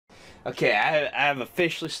Okay, I have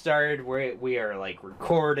officially started. We are like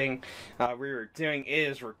recording. We were doing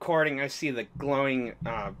is recording. I see the glowing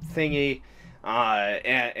thingy,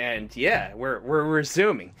 and yeah, we're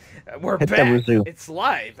resuming. We're Hit the back. resume. It's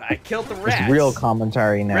live. I killed the It's real rats.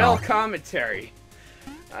 commentary Real now. commentary.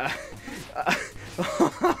 Uh, uh,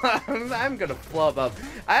 I'm gonna flub up.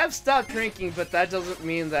 I have stopped drinking, but that doesn't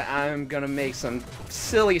mean that I'm gonna make some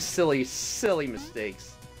silly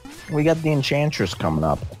mistakes. We got the Enchantress coming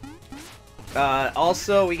up.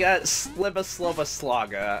 Also, we got Slibba Slubba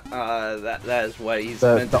Slaga. That is what he's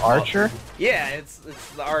The meant to call. Archer? Yeah, it's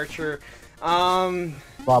the Archer. Slobba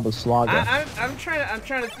Slaga. I'm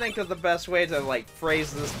trying to think of the best way to like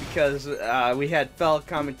phrase this because we had fellow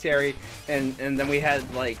commentary and then we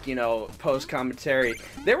had like post commentary.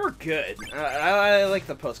 They were good. I like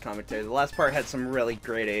the post commentary. The last part had some really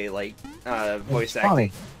great voice acting.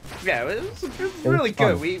 Funny. Yeah, it was really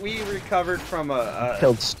good. Funny. We recovered from a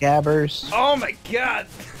Killed Scabbers. Oh my god!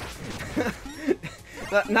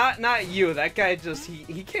 not you. That guy just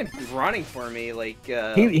he came running for me like.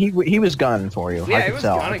 He was gunning for you. Yeah, I he could was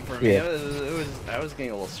tell. gunning for me. Yeah. I was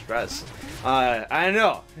getting a little stressed. I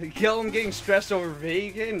know. Gildem getting stressed over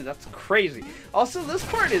video games. That's crazy. Also, this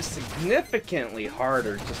part is significantly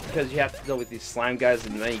harder just because you have to deal with these slime guys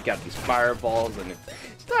and then you got these fireballs and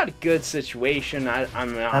it's not a good situation.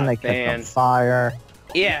 I'm not And a they fan. catch on fire.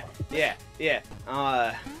 Yeah.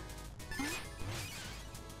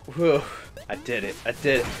 Whew, I did it.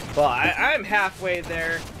 Well, I'm halfway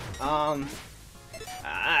there. I'm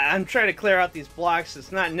trying to clear out these blocks.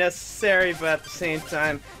 It's not necessary, but at the same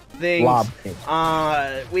time, things. Blob.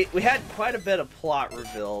 We had quite a bit of plot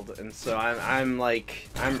revealed, and so I'm ready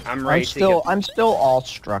I'm still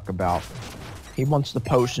awestruck about. He wants the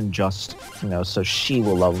potion just, so she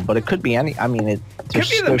will love him. But it could be any. I mean, Could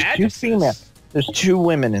be the Magisters. There's two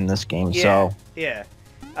women in this game, so. Yeah.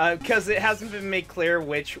 Because it hasn't been made clear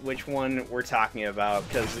which one we're talking about.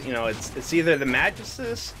 Because it's either the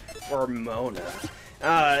Magistus or Mona.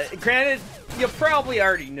 Granted, you probably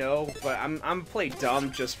already know, but I'm play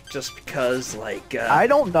dumb just because like. I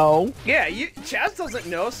don't know. Yeah, Chaz doesn't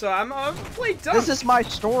know, so I'm play dumb. This is my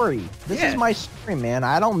story. This is my story, man.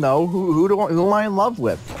 I don't know who am I in love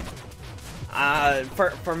with.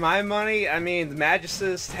 For my money, I mean, the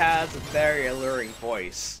Magistus has a very alluring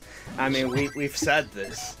voice. I mean, we've said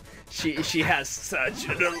this. She has such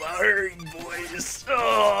an alluring voice.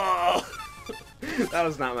 Oh! That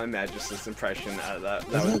was not my Magistus impression. That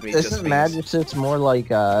was me. Isn't Magistus more like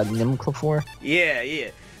Nimclafor? Yeah.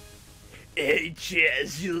 Hey,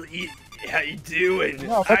 Chaz, how you doing?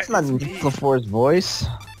 No, that's not Nimclafor's voice.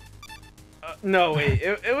 No, wait.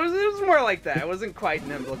 It was more like that. It wasn't quite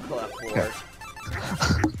Nimclafor.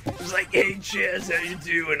 It was like, hey, Chaz, how you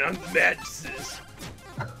doing? I'm the Magistus.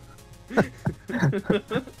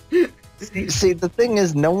 See, the thing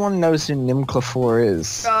is, no one knows who Nimclafor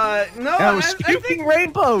is. No, I think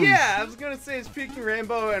Rainbows! Yeah, I was gonna say it's Puking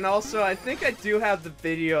Rainbow, and also I think I do have the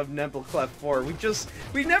video of Nimclafor.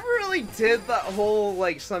 We never really did that whole,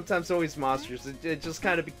 like, sometimes always monsters. It just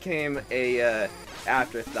kind of became a,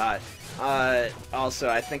 afterthought. Also,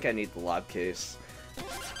 I think I need the lob case.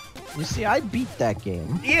 You see, I beat that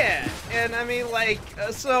game. Yeah, and I mean, like,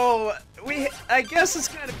 I guess it's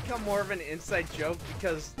kind of become more of an inside joke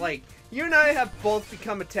because, like, you and I have both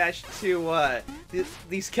become attached to,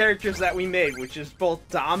 these characters that we made, which is both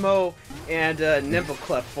Damo and,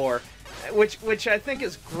 Nimbleclef which I think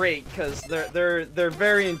is great because they're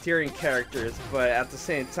very endearing characters, but at the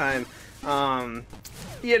same time,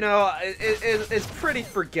 it's pretty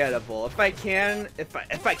forgettable. If I can,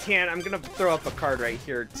 I'm gonna throw up a card right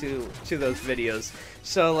here to those videos,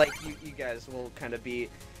 so like you guys will kind of be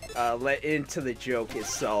let into the joke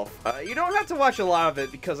itself. You don't have to watch a lot of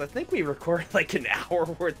it because I think we recorded like an hour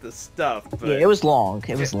worth of stuff. But, yeah, it was long.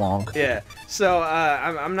 It was long. Yeah, so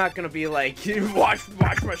I'm not gonna be like watch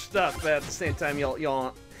my stuff, but at the same time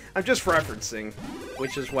you'll I'm just referencing,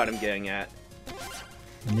 which is what I'm getting at.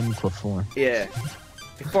 Nimclafor. Yeah.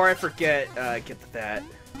 Before I forget, get that.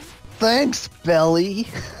 Thanks, Belly.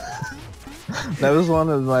 That was one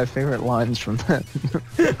of my favorite lines from that.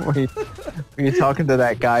 where you're talking to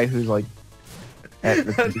that guy who's like. At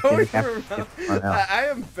the I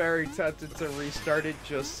am very tempted to restart it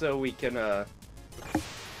just so we can.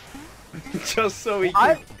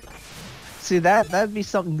 See, that'd be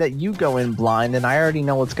something that you go in blind, and I already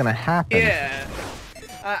know what's gonna happen. Yeah.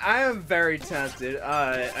 I am very tempted.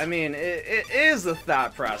 I mean, it is a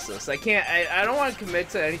thought process. I don't want to commit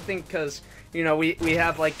to anything because, we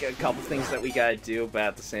have like a couple things that we gotta do, but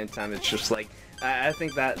at the same time, it's just like, I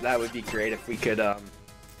think that would be great if we could,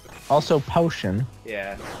 Also, potion.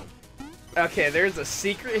 Yeah. Okay, there's a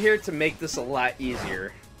secret here to make this a lot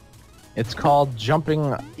easier. It's called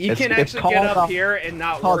jumping. You can actually get up here and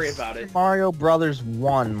not worry about it. Mario Brothers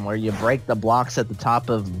 1, where you break the blocks at the top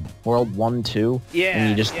of World 1, 2. Yeah, and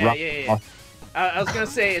you just yeah. I was gonna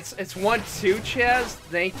say it's 1, 2, Chaz.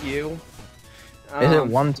 Thank you. Is it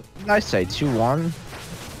 1? Did I say 2, 1?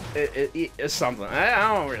 It's something.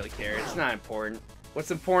 I don't really care. It's not important.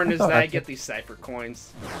 What's important is that I get these cipher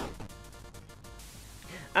coins.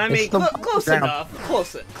 I mean, close enough.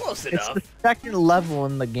 Close enough. It's the second level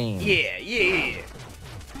in the game. Yeah.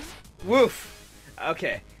 Woof.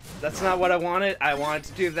 Okay, that's not what I wanted. I wanted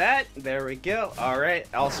to do that. There we go. All right.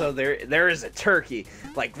 Also, there is a turkey,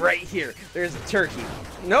 like right here. There's a turkey.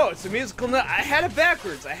 No, it's a musical note. I had it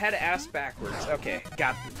backwards. I had to ask backwards. Okay,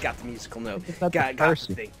 got the musical note. Got the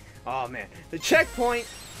thing. Oh man, the checkpoint.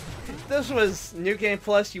 If this was New Game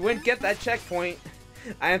Plus, you wouldn't get that checkpoint.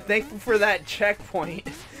 I am thankful for that checkpoint,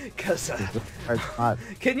 because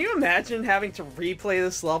can you imagine having to replay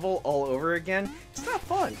this level all over again? It's not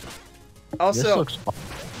fun. Also,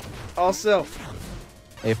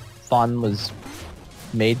 if fun was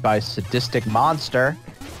made by sadistic monster.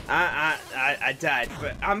 I died,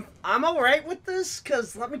 but I'm all right with this,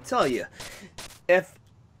 because let me tell you, if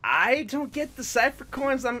I don't get the cipher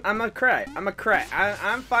coins, I'm gonna cry.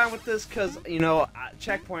 I'm fine with this, because, you know,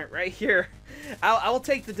 checkpoint right here. I will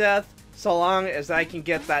take the death so long as I can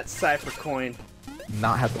get that cipher coin.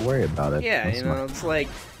 Not have to worry about it. Yeah, you know, it's like,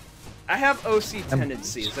 I have OC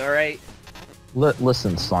tendencies, alright?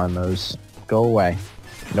 Listen, Slimos, go away.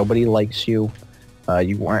 Nobody likes you.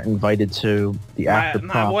 You weren't invited to the after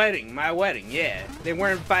prom. My wedding, yeah. They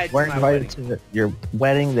weren't invited to my wedding. To your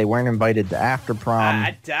wedding, they weren't invited to after prom.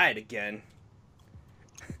 I died again.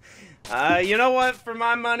 You know what? For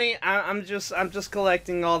my money, I'm just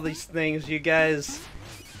collecting all these things. You guys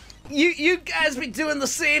be doing the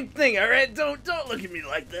same thing, all right? Don't look at me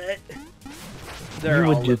like that. They're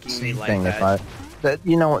all looking at me like that.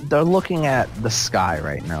 You know, they're looking at the sky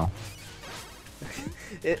right now.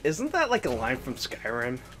 Isn't that like a line from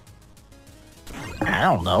Skyrim? I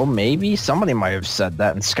don't know. Maybe somebody might have said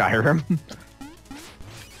that in Skyrim.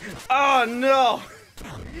 Oh no!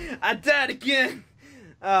 I died again.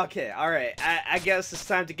 Okay, all right. I guess it's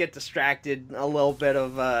time to get distracted. A little bit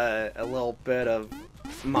of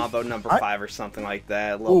Mambo number 5 or something like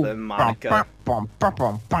that. A little bit of Monica. I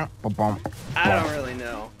don't really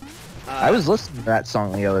know. I was listening to that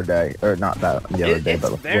song the other day, or not the other day,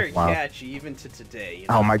 but it's very catchy even to today. You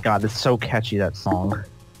know? Oh my god, it's so catchy, that song,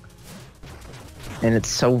 and it's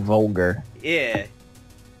so vulgar. Yeah.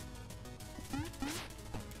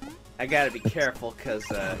 I gotta be careful, cause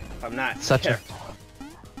if I'm not careful.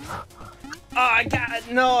 Oh, I got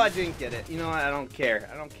it. No, I didn't get it. You know what? I don't care.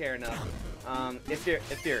 I don't care enough.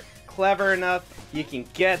 If you're clever enough, you can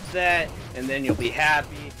get that, and then you'll be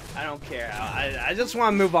happy. I don't care. I just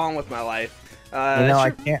want to move on with my life. You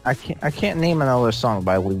know, I can't name another song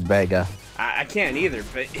by Lou Bega. I can't either,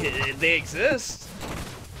 but they exist.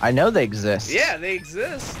 I know they exist. Yeah, they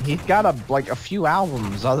exist. He's got a few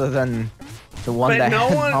albums other than the one that.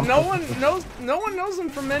 But no one knows him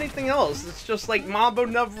from anything else. It's just like Mambo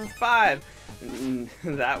number 5.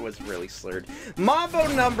 That was really slurred. Mambo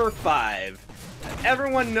number 5.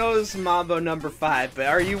 Everyone knows Mambo number 5, but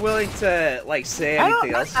are you willing to like say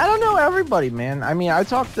anything else? I don't know everybody, man. I mean,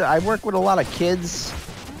 I work with a lot of kids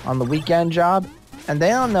on the weekend job, and they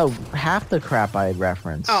don't know half the crap I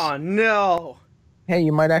reference. Oh no. Hey,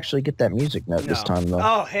 you might actually get that music note this time, though.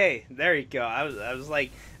 Oh, hey, there you go. I was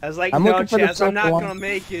like, no, Chaz, I'm not gonna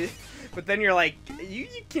make it. But then you're like, you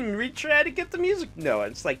can retry to get the music note.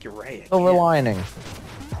 It's like, you're right. Silver Lining,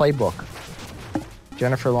 Playbook,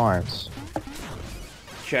 Jennifer Lawrence.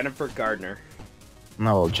 Jennifer Gardner.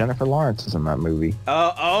 No, Jennifer Lawrence is in that movie.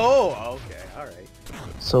 Oh, okay, all right.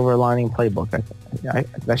 Silver Lining Playbook.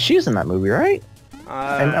 She's in that movie, right?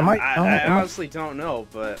 I honestly don't know,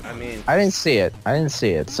 but I mean, I didn't see it,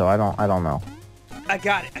 so I don't know. I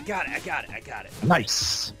got it.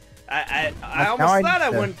 Nice. I almost thought I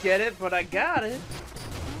wouldn't get it, but I got it.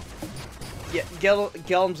 Yeah,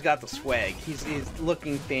 Gildem's got the swag. He's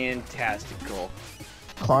looking fantastical.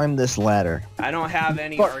 Climb this ladder. I don't have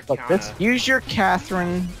any Arcana. Use your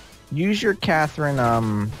Catherine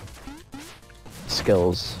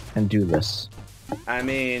skills and do this. I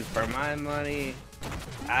mean, for my money,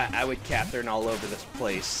 I would Catherine all over this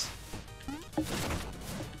place.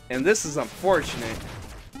 And this is unfortunate.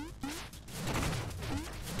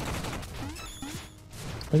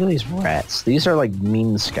 Look at these rats. These are like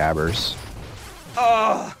mean scabbers.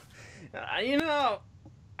 Oh, you know,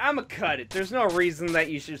 I'ma cut it. There's no reason that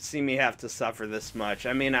you should see me have to suffer this much.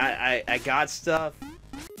 I mean, I got stuff.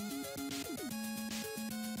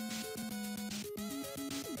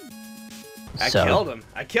 I killed him.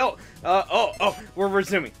 I killed. Oh, we're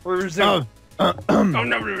resuming. We're resuming. Oh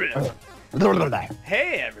no.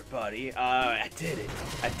 Hey everybody. I did it.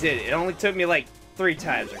 I did it. It only took me like 3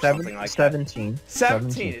 times or something like 17. that.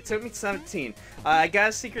 17. It took me 17. I got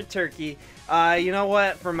a secret turkey. You know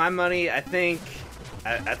what? For my money, I think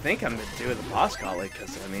I'm gonna do the boss gauntlet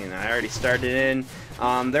because I mean I already started in.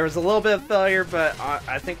 There was a little bit of failure, but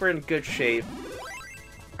I think we're in good shape.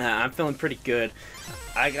 I'm feeling pretty good.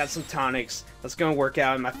 I got some tonics. That's gonna work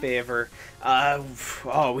out in my favor.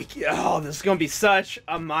 This is gonna be such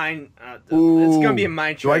a mind. It's gonna be a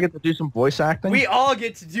mind trick. Do I get to do some voice acting? We all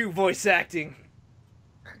get to do voice acting.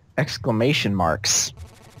 Exclamation marks.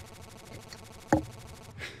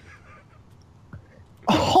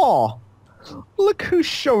 Oh, look who's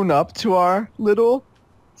shown up to our little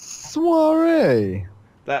soiree.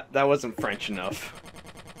 That wasn't French enough.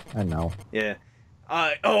 I know. Yeah.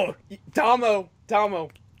 Damo.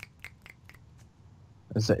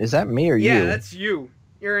 Is that me or you? Yeah, that's you.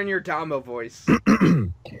 You're in your Damo voice.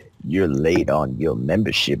 You're late on your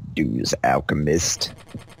membership dues, alchemist.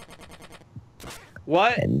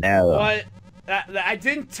 What? And now... What? I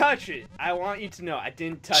didn't touch it. I want you to know I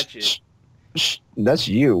didn't touch it. Shh, that's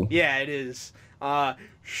you. Yeah, it is.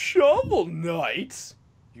 Shovel Knight?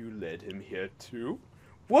 You led him here too?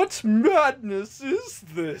 What madness is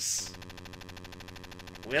this?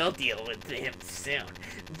 We'll deal with him soon.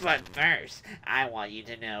 But first, I want you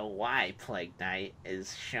to know why Plague Knight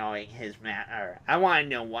is showing his I want to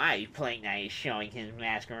know why Plague Knight is showing his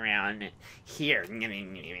mask around here.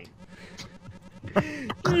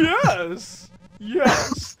 Yes!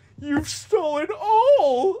 Yes! You've stolen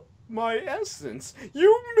all my essence!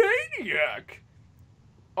 You maniac!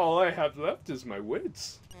 All I have left is my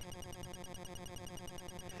wits.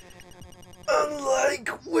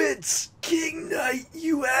 Unlike wits, King Knight,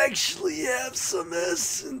 you actually have some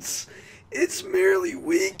essence. It's merely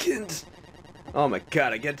weakened. Oh my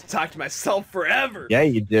god, I get to talk to myself forever! Yeah,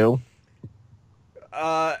 you do.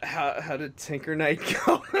 How did Tinker Knight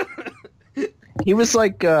go? He was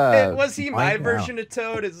like, was he my version of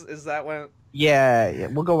Toad? Is that one? Yeah,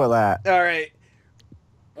 we'll go with that. Alright.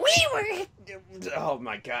 Oh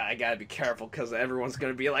my god, I gotta be careful because everyone's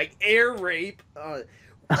gonna be like, air rape.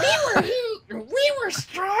 We were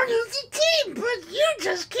strong as a team, but you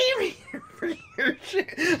just came here For your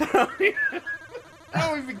shit. I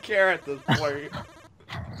don't even care at this point.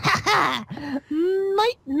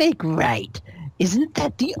 Might make right. Isn't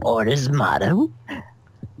that the Order's motto?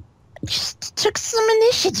 Just took some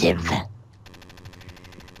initiative.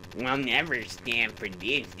 We'll never stand for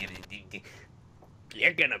this.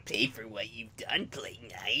 You're gonna pay for what you've done,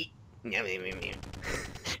 Plague Knight.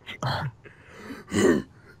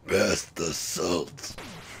 Best the salt.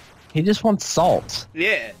 He just wants salt.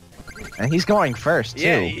 Yeah. And he's going first, too.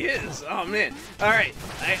 Yeah, he is. Oh man. Alright.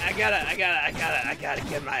 I gotta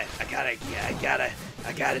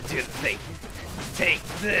do the thing. Take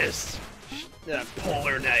this,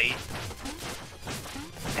 Polar Knight.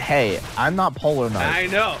 Hey, I'm not Polar Knight. I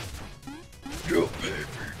know. You'll pay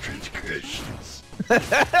for your transgressions.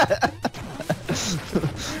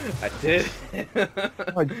 I did.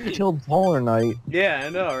 I killed Polar Knight. Yeah, I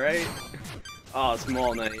know, right? Oh,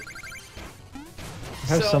 Small Knight.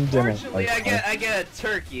 Have so some dinner. fortunately, I get a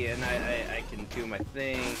turkey, and I can do my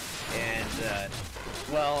thing, and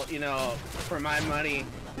well, you know, for my money,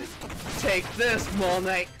 take this, Small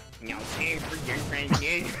Knight. You'll pay for your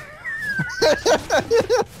transgressions.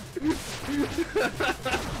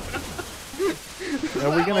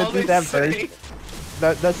 Are we gonna do that first?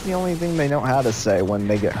 That's the only thing they know how to say when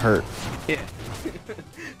they get hurt. Yeah.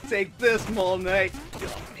 Take this, Mole Knight. You'll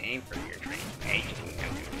pay for your transgressions.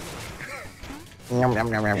 Yum,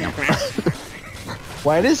 yum, yum, yum, yum.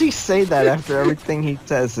 Why does he say that after everything he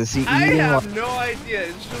says? Is he eating? I have no idea.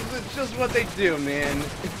 It's just what they do, man.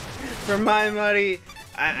 For my money,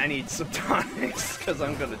 I need some tonics because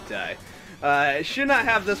I'm gonna die. I should not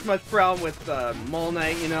have this much problem with Mole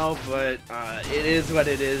Knight, you know, but it is what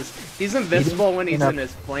it is. He's invincible when he's in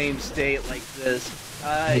his flame state like this.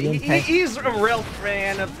 He's a real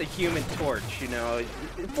fan of the Human Torch, you know.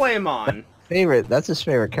 Flame on. That's his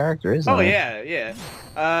favorite character, isn't it? Oh yeah, yeah.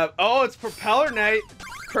 Oh, it's Propeller Knight.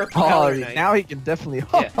 Propeller Knight. Now he can definitely.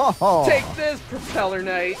 Yeah. Take this, Propeller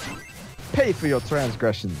Knight. Pay for your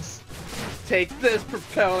transgressions. Take this,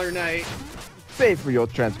 Propeller Knight. Pay for your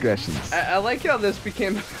transgressions. I like how this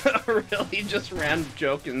became a really just random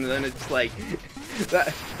joke, and then it's like,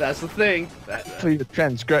 that's the thing. For your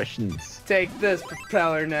transgressions. Take this,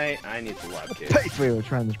 Propeller Knight. I need the love case. Pay for your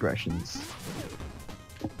transgressions.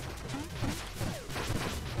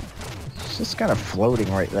 It's just kind of floating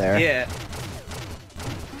right there. Yeah.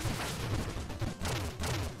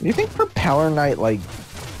 Do you think Propeller Knight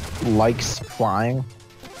likes flying,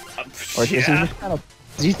 or does he just kind of?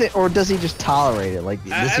 Do you think, or does he just tolerate it? Like,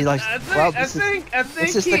 does he like?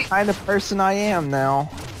 This is the kind of person I am now.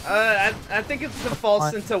 I think it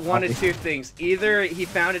defaults into one of two things. Either he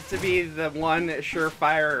found it to be the one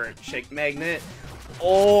surefire chick magnet,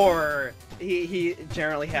 or he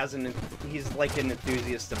generally has he's like an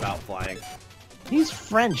enthusiast about flying. He's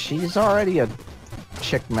French. He's already a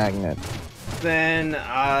chick magnet. Then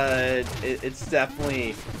it's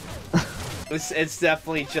definitely it's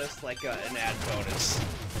definitely just like an ad bonus.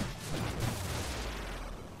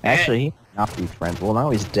 Actually, he might not be French. Well, now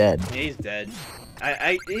he's dead. He's dead.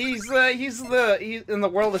 He's in the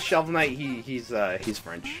world of Shovel Knight. He's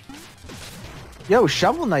French. Yo,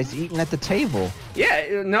 Shovel Knight's eating at the table.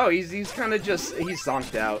 Yeah, no, he's kind of just he's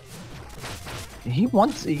zonked out. He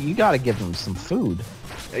wants. You gotta give him some food.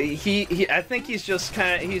 I think he's just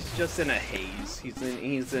in a haze.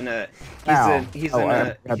 He's in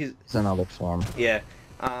another form. Yeah.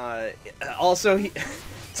 Also,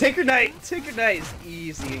 Tinker Knight is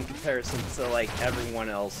easy in comparison to like everyone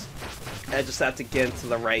else. I just have to get into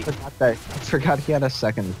the right. I forgot he had a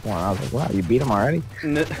second form. I was like, wow, you beat him already?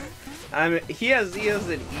 No, I mean, he has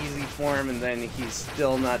an easy form, and then he's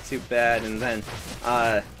still not too bad, and then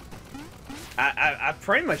I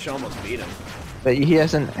pretty much almost beat him. But he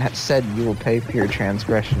hasn't said you will pay for your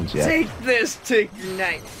transgressions yet. Take this, Tinker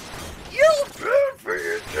Knight. You'll pay for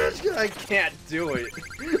your transgressions. I can't do it.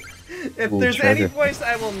 If there's any voice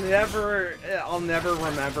I'll never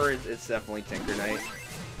remember, it's definitely Tinker Knight.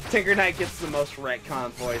 Tinker Knight gets the most retcon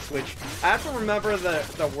voice, which I have to remember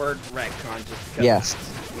the word retcon just because. Yes.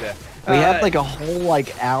 Yeah. We had like a whole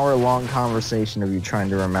hour-long conversation of you trying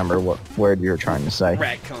to remember what word you were trying to say.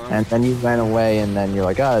 Retcon. And then you went away, and then you're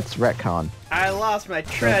like, oh, it's retcon. I lost my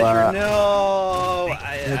treasure. No,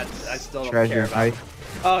 I still don't care about it.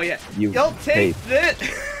 Oh yeah. You'll take this.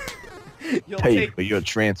 You'll pay for your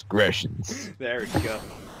transgressions. There we go.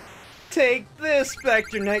 Take this,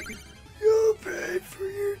 Spectre Knight. You'll pay for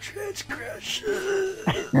your transgressions.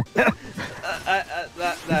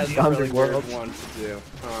 That's a really weird one to do.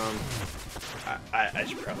 I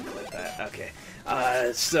should probably play that. Okay.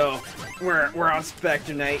 So we're on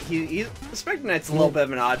Spectre Knight. Spectre Knight's a little bit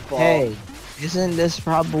of an oddball. Hey, isn't this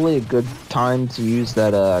probably a good time to use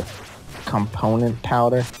that component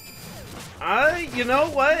powder? You know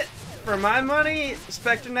what? For my money,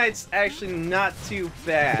 Spectre Knight's actually not too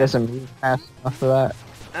bad. He doesn't move fast enough for that.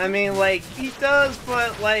 I mean, like, he does,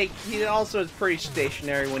 but, like, he also is pretty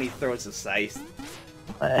stationary when he throws a scythe.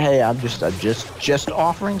 Hey, I'm just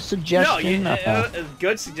offering suggestion. No,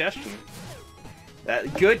 good suggestion.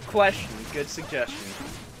 Good question. Good suggestion.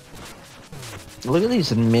 Look at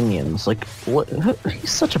these minions. Like, what? He's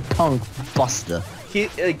such a punk buster.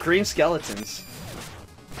 Green skeletons.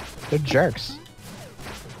 They're jerks.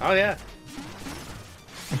 Oh, yeah.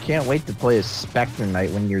 I can't wait to play as Spectre Knight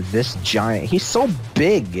when you're this giant. He's so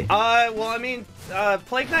big. Well, I mean,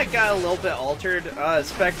 Plague Knight got a little bit altered.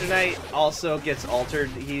 Spectre Knight also gets altered.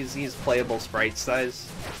 He's playable sprite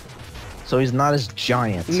size. So he's not as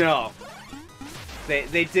giant. No.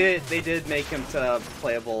 They did make him to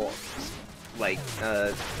playable, like,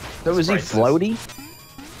 So is he floaty?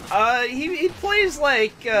 He plays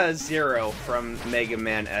like Zero from Mega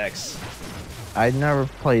Man X. I never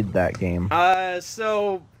played that game.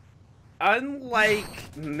 So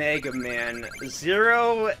unlike Mega Man,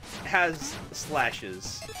 Zero has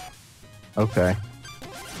slashes. Okay.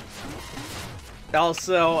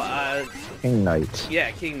 Also, King Knight.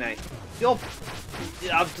 Yeah, King Knight.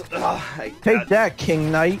 Take that, King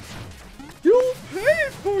Knight. You'll pay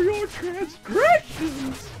for your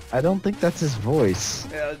transgressions. I don't think that's his voice.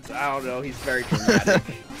 I don't know. He's very dramatic.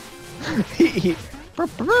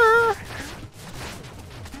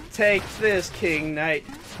 Take this, King Knight.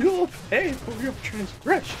 You'll pay for your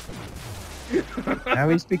transgression. Now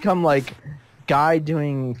he's become like guy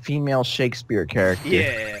doing female Shakespeare character.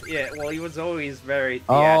 Yeah. Well, he was always very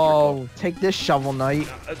theatrical. Oh, take this, Shovel Knight.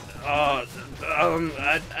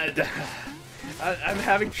 I'm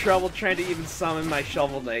having trouble trying to even summon my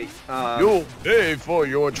Shovel Knight. You'll pay for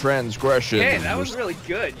your transgression. Hey, that was really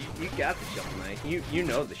good. You got the Shovel Knight. You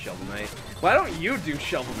know the Shovel Knight. Why don't you do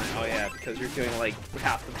Shovel Knight? Oh yeah, because you're doing like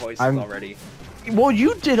half the voices already. Well,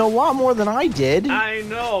 you did a lot more than I did. I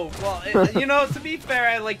know. Well, you know, to be fair,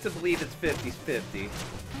 I like to believe it's 50-50.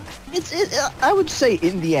 I would say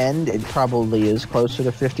in the end, it probably is closer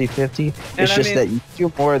to 50-50. It's just that you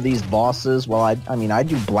do more of these bosses. Well, I mean, I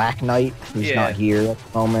do Black Knight, who's not here at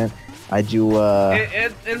the moment. I do.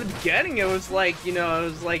 In the beginning, it was like, you know, it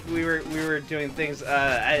was like we were doing things.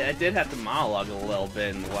 I did have to monologue a little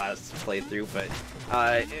bit in the last playthrough, but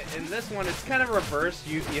in this one, it's kind of reversed.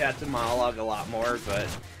 You have to monologue a lot more, but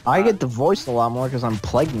I get the voice a lot more because I'm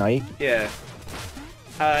Plague Knight. yeah.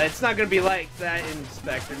 It's not gonna be like that in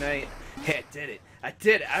Spectre Knight. Hey, I did it! I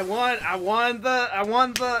did it! I won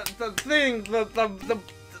the thing. The.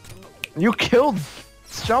 You killed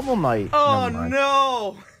Shovel Knight. Oh Never mind.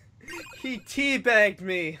 no! He teabagged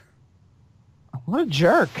me. What a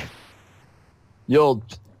jerk! You'll.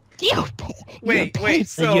 Wait.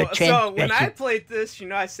 So when I played this, you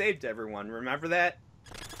know, I saved everyone. Remember that?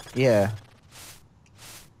 Yeah.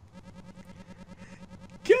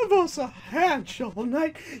 Give us a hand, Shovel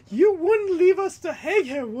Knight. You wouldn't leave us to hang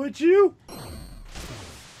here, would you?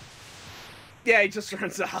 Yeah, he just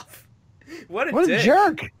runs off. What a dick.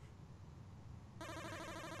 jerk!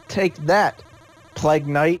 Take that, Plague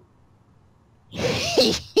Knight.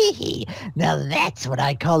 Now that's what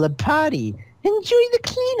I call a party. Enjoy the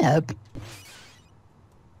cleanup.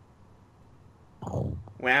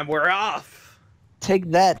 Well, we're off.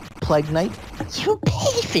 Take that, Plague Knight. You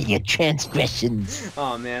pay for your transgressions.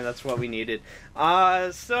 Oh man, that's what we needed.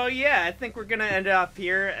 So yeah, I think we're gonna end up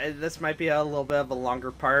here. This might be a little bit of a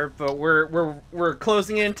longer part, but we're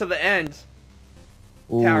closing in to the end.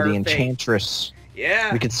 Ooh, Tower the of Fate. Enchantress.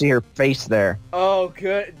 Yeah. We can see her face there. Oh,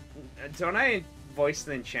 good. Don't I voice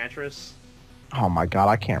the Enchantress? Oh my god,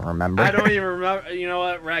 I can't remember. I don't even remember. You know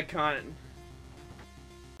what? Retcon.